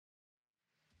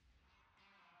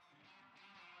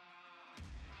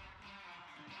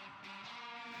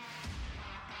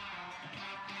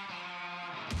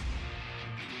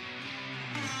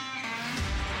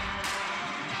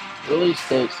Release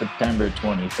date September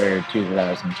 23rd,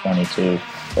 2022.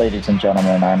 Ladies and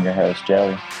gentlemen, I'm your host,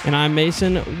 Joey. And I'm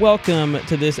Mason. Welcome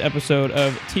to this episode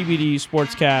of TBD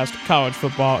Sportscast College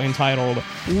Football entitled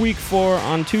Week 4.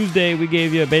 On Tuesday, we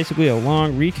gave you basically a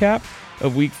long recap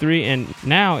of Week 3, and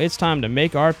now it's time to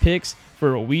make our picks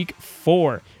for Week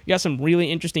 4. We got some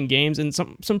really interesting games and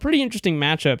some pretty interesting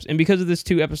matchups, and because of this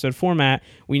 2-episode format,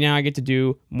 we now get to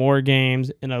do more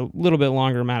games in a little bit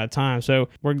longer amount of time. So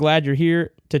we're glad you're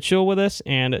here to chill with us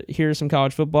and hear some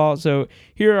college football. So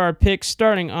here are our picks,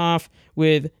 starting off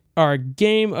with our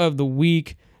game of the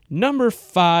week. Number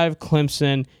 5,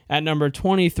 Clemson, at number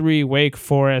 23, Wake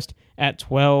Forest at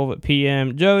 12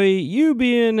 p.m. Joey, you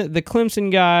being the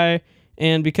Clemson guy,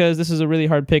 and because this is a really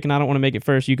hard pick and I don't want to make it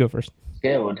first, you go first.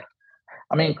 Good.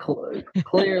 I mean,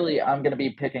 clearly I'm going to be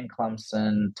picking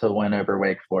Clemson to win over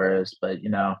Wake Forest, but,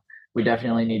 we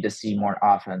definitely need to see more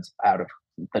offense out of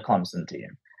the Clemson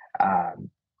team.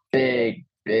 Big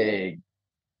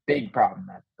problem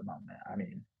at the moment. I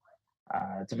mean,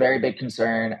 it's a very big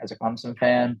concern as a Clemson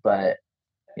fan, but,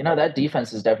 that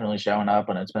defense is definitely showing up,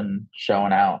 and it's been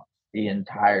showing out the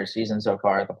entire season so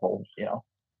far, the whole,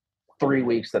 3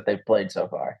 weeks that they've played so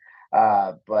far.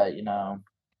 But,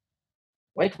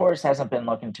 Wake Forest hasn't been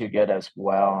looking too good as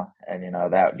well. And,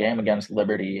 that game against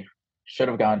Liberty should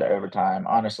have gone to overtime.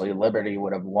 Honestly, Liberty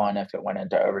would have won if it went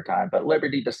into overtime, but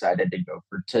Liberty decided to go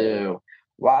for 2.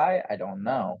 Why? I don't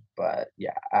know. But,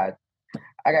 yeah, I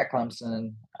got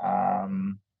Clemson.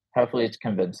 Hopefully it's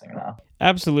convincing, though.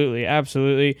 Absolutely.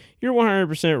 You're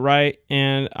 100% right,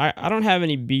 and I don't have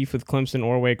any beef with Clemson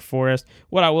or Wake Forest.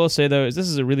 What I will say, though, is this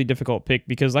is a really difficult pick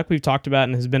because, like we've talked about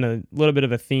and has been a little bit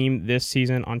of a theme this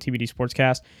season on TBD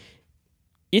Sportscast,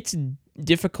 it's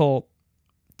difficult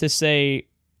to say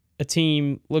a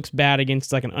team looks bad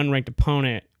against like an unranked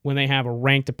opponent when they have a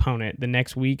ranked opponent the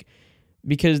next week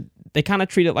because they kind of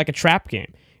treat it like a trap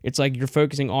game. It's like you're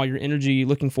focusing all your energy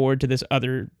looking forward to this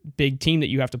other big team that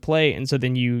you have to play, and so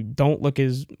then you don't look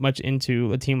as much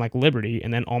into a team like Liberty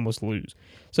and then almost lose.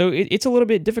 So it's a little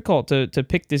bit difficult to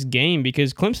pick this game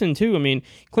because Clemson, too, I mean,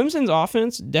 Clemson's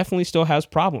offense definitely still has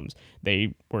problems.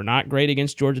 They were not great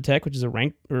against Georgia Tech, which is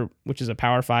a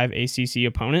Power 5 ACC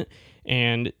opponent,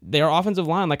 and their offensive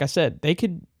line, like I said, they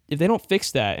could, if they don't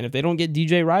fix that, and if they don't get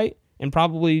DJ right and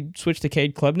probably switch to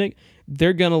Cade Klubnik,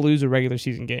 they're going to lose a regular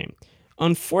season game.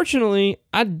 Unfortunately,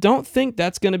 I don't think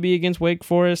that's going to be against Wake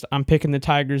Forest. I'm picking the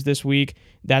Tigers this week.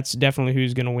 That's definitely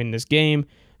who's going to win this game.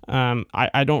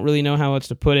 I don't really know how else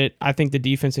to put it. I think the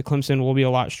defense at Clemson will be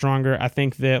a lot stronger. I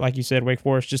think that, like you said, Wake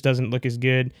Forest just doesn't look as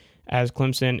good as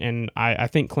Clemson, and I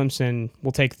think Clemson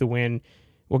will take the win.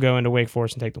 We'll go into Wake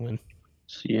Forest and take the win.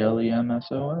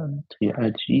 CLEMSON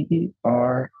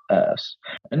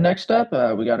And next up,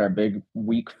 we got our big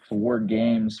Week 4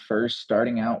 games. First,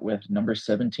 starting out with number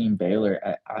 17 Baylor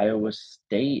at Iowa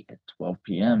State at 12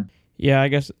 p.m. Yeah, I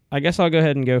guess I'll go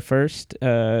ahead and go first,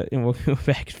 and we'll go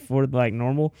back and forth like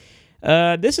normal.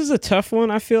 This is a tough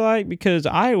one, I feel like, because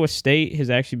Iowa State has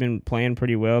actually been playing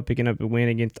pretty well, picking up a win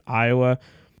against Iowa,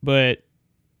 but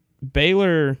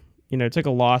Baylor, took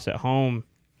a loss at home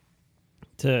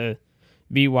to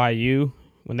BYU.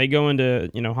 When they go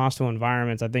into, hostile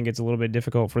environments, I think it's a little bit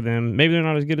difficult for them. Maybe they're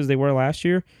not as good as they were last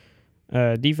year.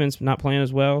 Defense not playing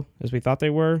as well as we thought they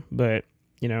were, but,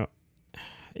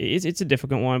 it's a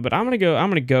difficult one. But I'm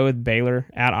gonna go with Baylor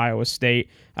at Iowa State.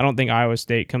 I don't think Iowa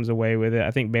State comes away with it.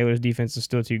 I think Baylor's defense is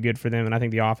still too good for them, and I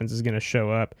think the offense is going to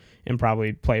show up and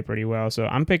probably play pretty well. So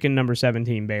I'm picking number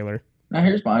 17 Baylor. Now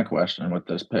here's my question with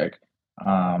this pick.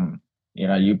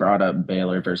 You brought up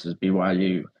Baylor versus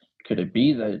BYU. Could it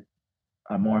be that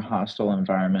a more hostile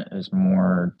environment is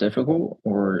more difficult,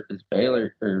 or is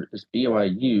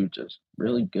BYU just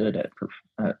really good at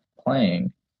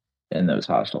playing in those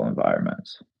hostile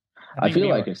environments? I feel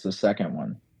like it's the second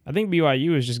one. I think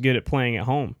BYU is just good at playing at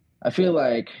home. I feel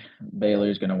like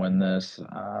Baylor's going to win this.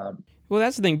 Well,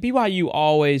 that's the thing. BYU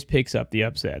always picks up the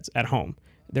upsets at home.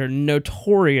 They're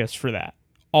notorious for that.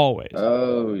 Always.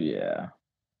 Oh, yeah.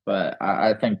 But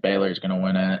I think Baylor's going to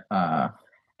win it.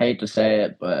 Hate to say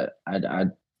it, but I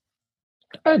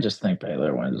just think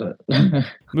Baylor wins it.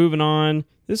 Moving on.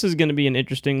 This is going to be an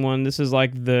interesting one. This is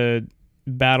like the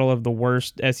battle of the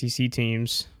worst SEC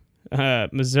teams.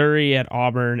 Missouri at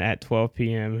Auburn at 12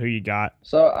 p.m. Who you got?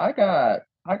 So I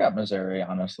got Missouri,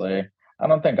 honestly.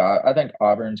 I think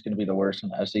Auburn's going to be the worst in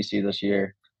the SEC this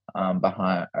year,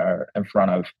 behind or in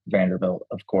front of Vanderbilt,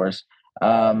 of course.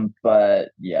 But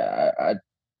yeah,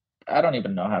 I don't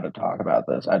even know how to talk about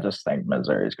this. I just think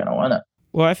Missouri's going to win it.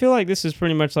 Well, I feel like this is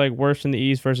pretty much like worst in the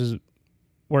East versus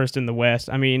worst in the West.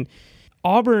 I mean,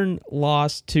 Auburn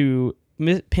lost to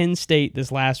Penn State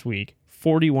this last week,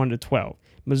 41-12.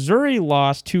 Missouri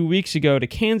lost 2 weeks ago to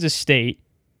Kansas State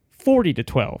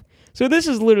 40-12. So this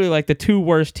is literally like the two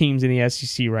worst teams in the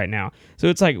SEC right now. So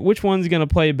it's like, which one's going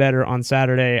to play better on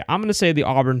Saturday? I'm going to say the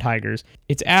Auburn Tigers.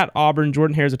 It's at Auburn.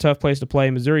 Jordan-Hare is a tough place to play.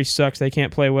 Missouri sucks. They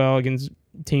can't play well against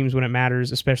teams when it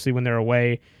matters, especially when they're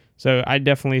away. So I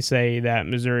definitely say that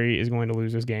Missouri is going to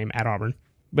lose this game at Auburn.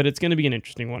 But it's going to be an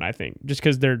interesting one, I think, just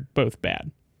because they're both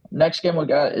bad. Next game we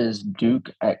got is Duke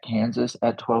at Kansas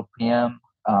at 12 p.m.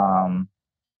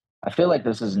 I feel like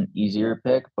this is an easier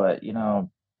pick, but,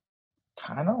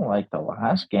 kind of like the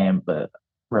last game, but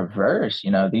reverse.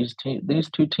 These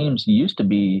two teams used to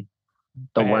be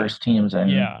the Bad. worst teams in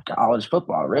Yeah. college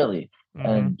football, really.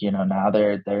 Mhm. And now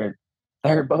they're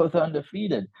both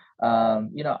undefeated.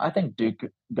 I think Duke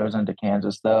goes into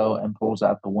Kansas though and pulls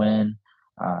out the win.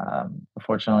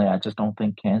 Unfortunately, I just don't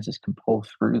think Kansas can pull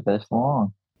through this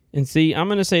long. And see, I'm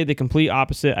going to say the complete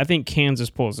opposite. I think Kansas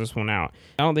pulls this one out.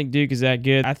 I don't think Duke is that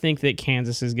good. I think that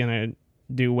Kansas is going to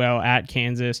do well at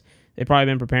Kansas. They've probably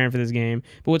been preparing for this game.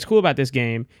 But what's cool about this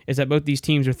game is that both these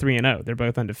teams are 3-0. They're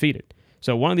both undefeated.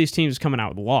 So one of these teams is coming out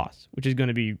with a loss, which is going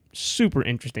to be super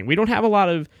interesting. We don't have a lot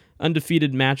of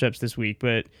undefeated matchups this week,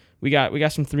 but we got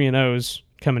some 3-0s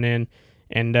coming in,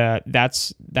 and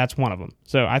that's one of them.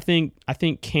 So I think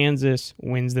Kansas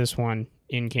wins this one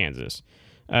in Kansas.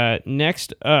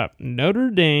 Next up, Notre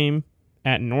Dame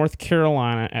at North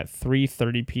Carolina at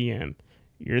 3:30 p.m.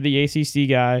 You're the ACC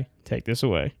guy. Take this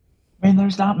away. I mean,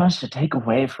 there's not much to take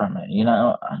away from it.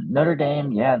 Notre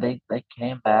Dame, yeah, they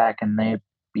came back and they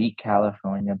beat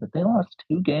California, but they lost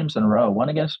 2 games in a row. One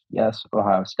against, yes,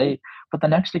 Ohio State, but the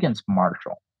next against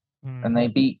Marshall, and they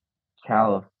beat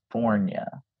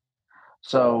California.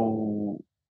 So,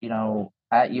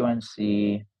 at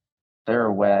UNC, they're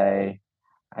away.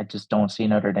 I just don't see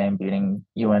Notre Dame beating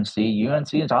UNC.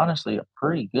 UNC is honestly a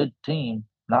pretty good team.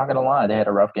 Not gonna lie, they had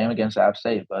a rough game against App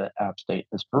State, but App State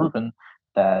has proven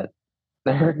that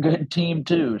they're a good team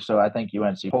too. So I think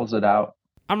UNC pulls it out.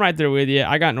 I'm right there with you.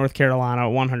 I got North Carolina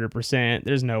 100%.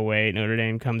 There's no way Notre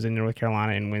Dame comes in North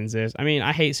Carolina and wins this. I mean,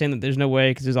 I hate saying that there's no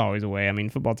way because there's always a way. I mean,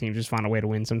 football teams just find a way to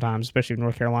win sometimes, especially if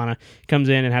North Carolina comes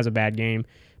in and has a bad game.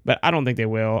 But I don't think they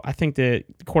will. I think that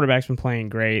the quarterback's been playing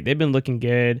great. They've been looking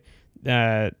good.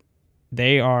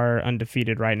 They are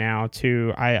undefeated right now,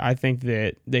 too. I think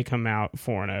that they come out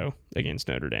 4-0 against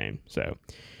Notre Dame. So,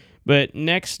 but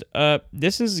next up,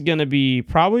 this is going to be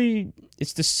probably,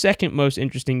 it's the second most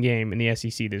interesting game in the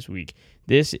SEC this week.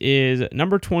 This is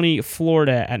number 20,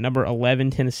 Florida at number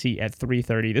 11, Tennessee at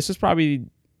 3:30. This is going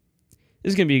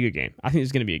to be a good game. I think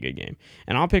it's going to be a good game.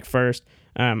 And I'll pick first.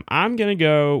 I'm going to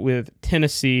go with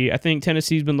Tennessee. I think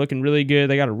Tennessee's been looking really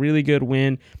good. They got a really good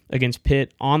win against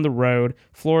Pitt on the road.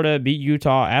 Florida beat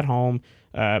Utah at home.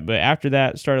 But after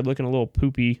that, started looking a little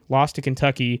poopy. Lost to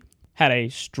Kentucky. Had a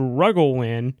struggle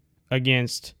win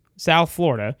against South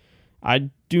Florida. I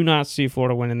do not see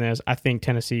Florida winning this. I think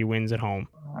Tennessee wins at home.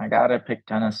 I got to pick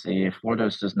Tennessee.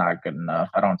 Florida's just not good enough.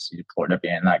 I don't see Florida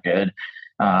being that good.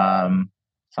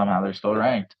 Somehow they're still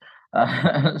ranked.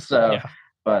 Yeah.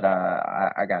 But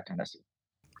I got Tennessee.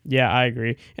 Yeah, I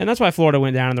agree. And that's why Florida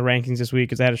went down in the rankings this week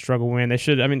because they had a struggle win. They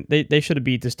should have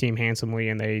beat this team handsomely,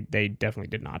 and they definitely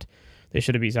did not. They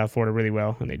should have beat South Florida really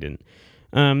well, and they didn't.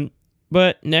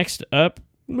 But next up,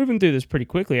 moving through this pretty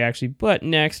quickly, actually, but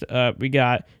next up, we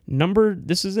got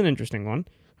this is an interesting one,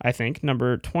 I think,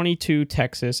 number 22,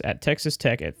 Texas at Texas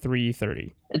Tech at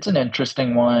 3:30. It's an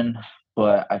interesting one,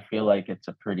 but I feel like it's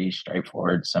a pretty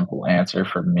straightforward, simple answer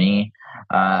for me.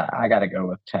 I got to go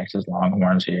with Texas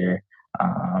Longhorns here.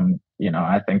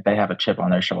 I think they have a chip on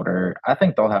their shoulder. I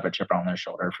think they'll have a chip on their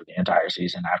shoulder for the entire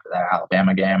season after that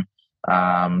Alabama game.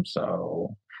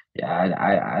 So yeah,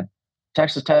 I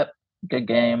Texas Tech, good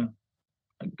game,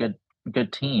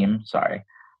 good team. Sorry,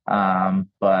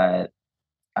 but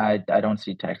I don't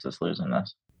see Texas losing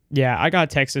this. Yeah, I got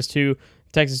Texas too.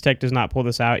 Texas Tech does not pull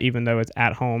this out, even though it's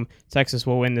at home. Texas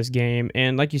will win this game.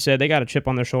 And like you said, they got a chip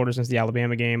on their shoulder since the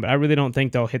Alabama game, but I really don't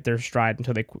think they'll hit their stride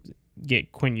until they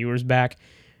get Quinn Ewers back.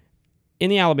 In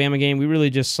the Alabama game, we really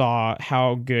just saw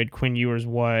how good Quinn Ewers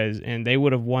was, and they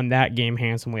would have won that game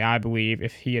handsomely, I believe,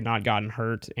 if he had not gotten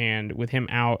hurt. And with him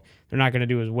out, they're not going to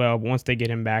do as well. But once they get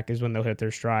him back is when they'll hit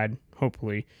their stride,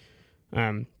 hopefully.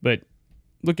 But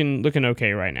looking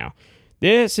okay right now.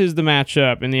 This is the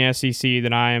matchup in the SEC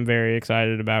that I am very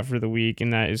excited about for the week,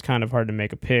 and that is kind of hard to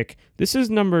make a pick. This is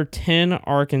number 10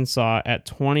 Arkansas at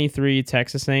 23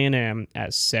 Texas A&M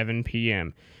at 7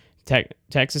 p.m.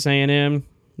 Texas A&M,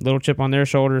 little chip on their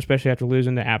shoulder, especially after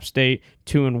losing to App State,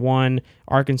 2-1.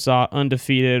 Arkansas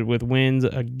undefeated with wins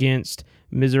against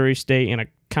Missouri State in a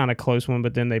kind of close one,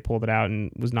 but then they pulled it out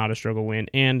and was not a struggle win.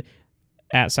 And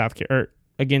at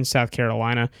against South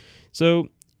Carolina. So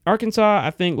Arkansas,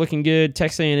 I think, looking good.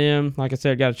 Texas A&M, like I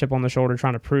said, got a chip on the shoulder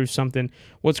trying to prove something.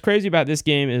 What's crazy about this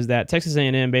game is that Texas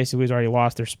A&M basically has already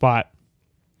lost their spot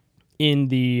in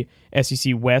the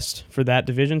SEC West for that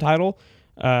division title.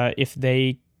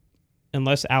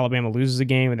 Unless Alabama loses a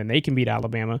game and then they can beat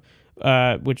Alabama,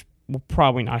 which will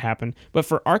probably not happen. But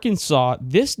for Arkansas,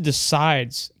 this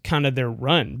decides kind of their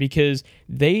run because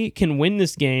they can win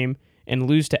this game and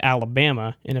lose to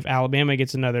Alabama, and if Alabama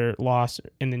gets another loss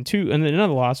and then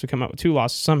another loss, we come out with 2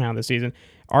 losses somehow this season,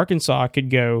 Arkansas could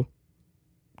go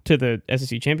to the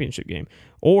SEC championship game,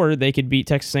 or they could beat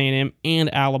Texas A&M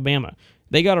and Alabama.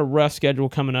 They got a rough schedule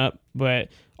coming up, but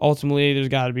ultimately there's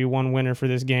got to be one winner for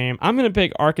this game. I'm going to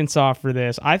pick Arkansas for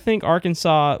this. I think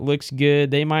Arkansas looks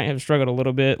good. They might have struggled a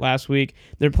little bit last week.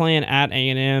 They're playing at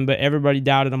A&M, but everybody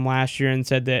doubted them last year and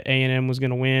said that A&M was going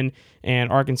to win,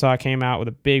 and Arkansas came out with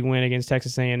a big win against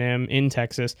Texas A&M in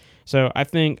Texas. So I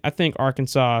think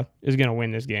Arkansas is going to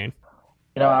win this game.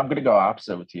 I'm going to go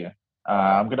opposite with you.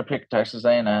 I'm going to pick Texas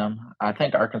A&M. I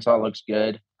think Arkansas looks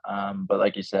good, but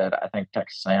like you said, I think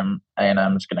Texas A&M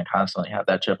is going to constantly have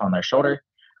that chip on their shoulder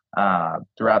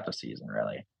throughout the season,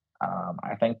 really.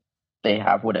 I think they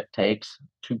have what it takes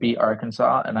to beat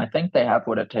Arkansas, and I think they have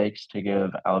what it takes to give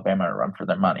Alabama a run for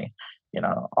their money.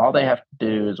 All they have to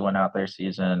do is win out their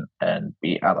season and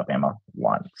beat Alabama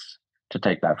once to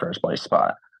take that first place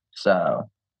spot. So,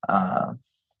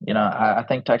 I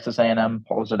think Texas A&M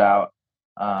pulls it out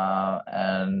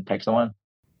and takes the win.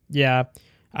 Yeah,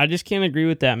 I just can't agree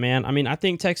with that, man. I mean, I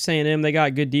think Texas A&M, they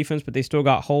got good defense, but they still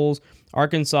got holes.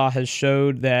 Arkansas has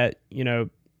showed that,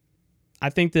 I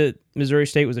think that Missouri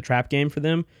State was a trap game for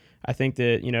them. I think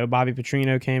that, Bobby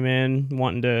Petrino came in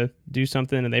wanting to do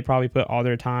something, and they probably put all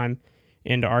their time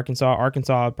into Arkansas.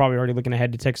 Arkansas probably already looking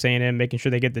ahead to Texas A&M, making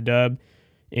sure they get the dub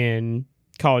in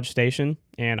College Station,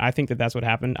 and I think that that's what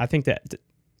happened. I think that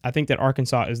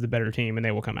Arkansas is the better team, and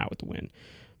they will come out with the win.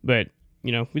 But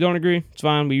we don't agree. It's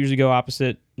fine. We usually go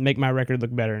opposite. Make my record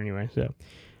look better anyway. So,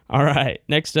 all right.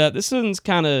 Next up, this one's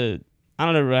kind of, I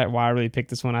don't know why I really picked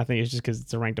this one. I think it's just because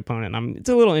it's a ranked opponent. It's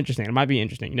a little interesting. It might be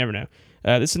interesting. You never know.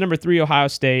 This is number 3 Ohio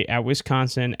State at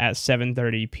Wisconsin at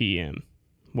 7:30 p.m.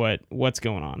 What's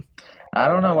going on? I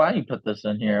don't know why you put this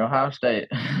in here. Ohio State.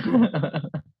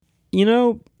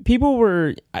 People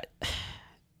were.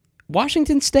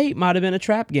 Washington State might have been a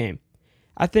trap game.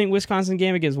 I think Wisconsin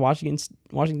game against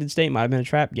Washington State might have been a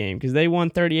trap game because they won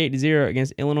 38-0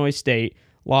 against Illinois State,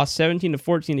 lost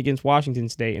 17-14 against Washington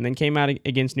State, and then came out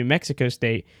against New Mexico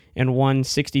State and won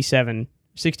 66-7.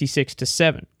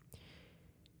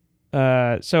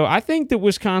 So I think that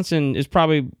Wisconsin has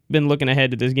probably been looking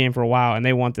ahead to this game for a while, and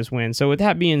they want this win. So with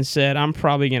that being said, I'm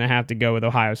probably going to have to go with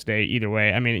Ohio State either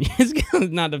way. I mean,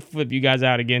 it's not to flip you guys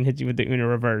out again, hit you with the Uno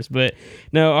reverse, but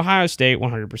no, Ohio State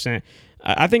 100%.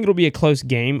 I think it'll be a close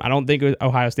game. I don't think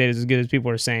Ohio State is as good as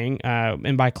people are saying,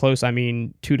 and by close I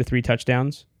mean 2 to 3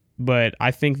 touchdowns. But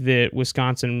I think that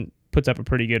Wisconsin puts up a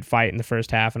pretty good fight in the first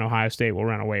half, and Ohio State will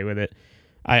run away with it.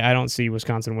 I don't see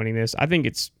Wisconsin winning this. I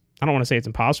don't want to say it's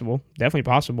impossible. Definitely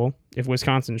possible if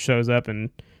Wisconsin shows up and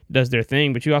does their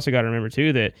thing. But you also got to remember,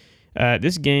 too, that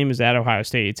this game is at Ohio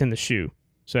State. It's in the shoe.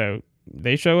 So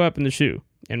they show up in the shoe.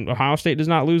 And Ohio State does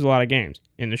not lose a lot of games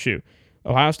in the shoe.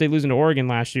 Ohio State losing to Oregon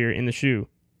last year in the shoe,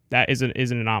 that is an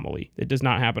anomaly. It does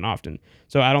not happen often.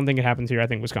 So I don't think it happens here. I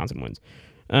think Wisconsin wins.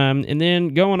 And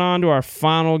then going on to our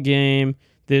final game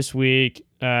this week,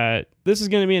 this is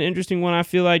going to be an interesting one, I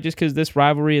feel like, just because this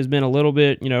rivalry has been a little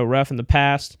bit, rough in the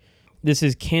past. This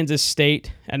is Kansas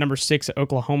State at number 6 at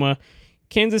Oklahoma.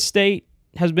 Kansas State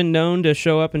has been known to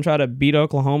show up and try to beat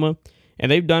Oklahoma,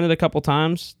 and they've done it a couple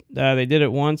times. They did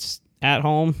it once at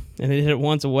home, and they did it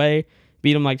once away,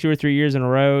 beat them like 2 or 3 years in a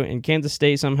row, and Kansas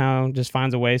State somehow just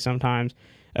finds a way sometimes.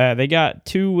 They got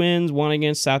 2 wins, one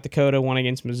against South Dakota, one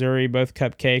against Missouri, both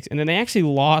cupcakes, and then they actually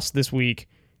lost this week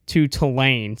to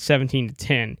Tulane,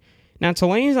 17-10. Now,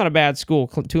 Tulane's not a bad school.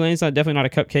 Tulane's definitely not a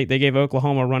cupcake. They gave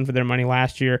Oklahoma a run for their money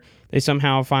last year. They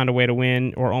somehow find a way to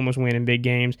win or almost win in big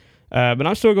games. But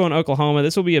I'm still going Oklahoma.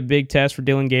 This will be a big test for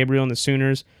Dillon Gabriel and the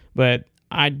Sooners, but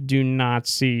I do not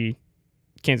see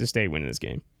Kansas State winning this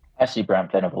game. I see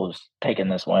Brent Venables taking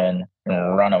this win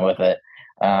and running with it.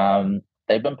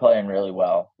 They've been playing really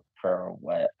well for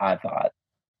what I thought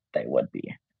they would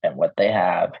be and what they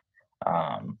have.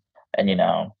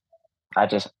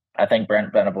 I think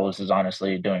Brent Venables is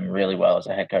honestly doing really well as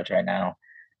a head coach right now,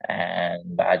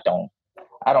 and I don't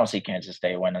see Kansas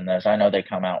State winning this. I know they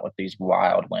come out with these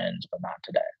wild wins, but not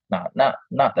today.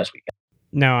 Not this weekend.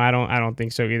 No, I don't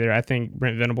think so either. I think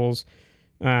Brent Venables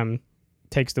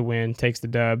takes the win, takes the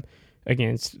dub.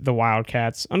 against the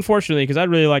Wildcats. Unfortunately, because I'd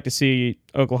really like to see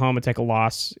Oklahoma take a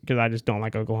loss because I just don't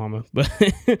like Oklahoma.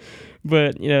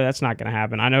 But that's not going to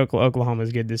happen. I know Oklahoma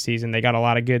is good this season. They got a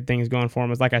lot of good things going for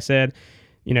them. Like I said,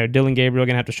 Dillon Gabriel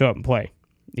going to have to show up and play.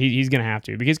 He's going to have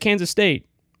to, because Kansas State,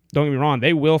 don't get me wrong,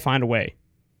 they will find a way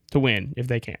to win if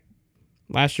they can.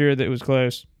 Last year, it was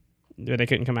close. They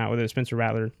couldn't come out with it. Spencer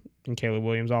Rattler and Caleb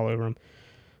Williams all over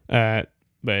them.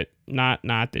 But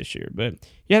not this year. But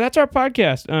yeah, that's our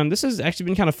podcast. This has actually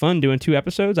been kind of fun doing 2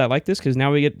 episodes. I like this because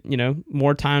now we get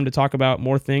more time to talk about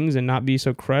more things and not be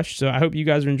so crushed. So I hope you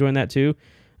guys are enjoying that too.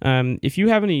 If you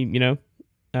have any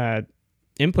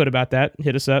input about that,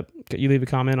 hit us up. You leave a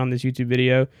comment on this YouTube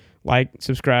video, like,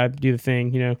 subscribe, do the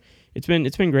thing. It's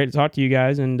been great to talk to you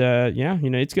guys, and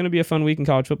it's going to be a fun week in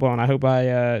college football, and I hope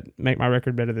I make my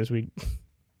record better this week.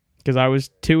 Because I was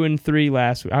 2-3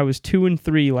 last week. I was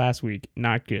 2-3 last week.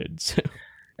 Not good. So.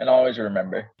 And always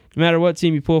remember, no matter what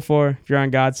team you pull for, if you're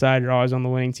on God's side, you're always on the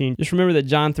winning team. Just remember that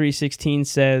John 3:16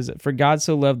 says, "For God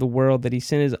so loved the world that he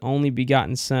sent his only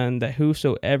begotten Son, that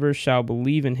whosoever shall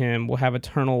believe in him will have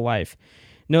eternal life."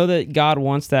 Know that God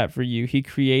wants that for you. He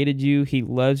created you. He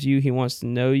loves you. He wants to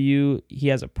know you. He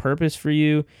has a purpose for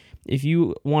you. If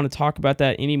you want to talk about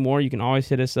that anymore, you can always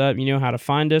hit us up. You know how to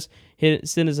find us.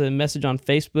 Send us a message on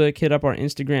Facebook. Hit up our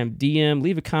Instagram DM.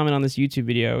 Leave a comment on this YouTube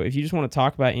video. If you just want to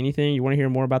talk about anything, you want to hear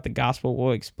more about the gospel,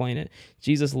 we'll explain it.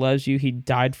 Jesus loves you. He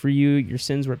died for you. Your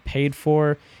sins were paid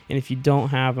for. And if you don't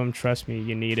have them, trust me,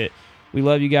 you need it. We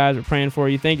love you guys. We're praying for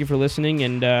you. Thank you for listening.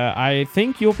 And I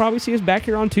think you'll probably see us back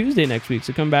here on Tuesday next week.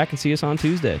 So come back and see us on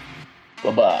Tuesday.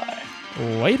 Bye-bye.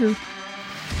 Later.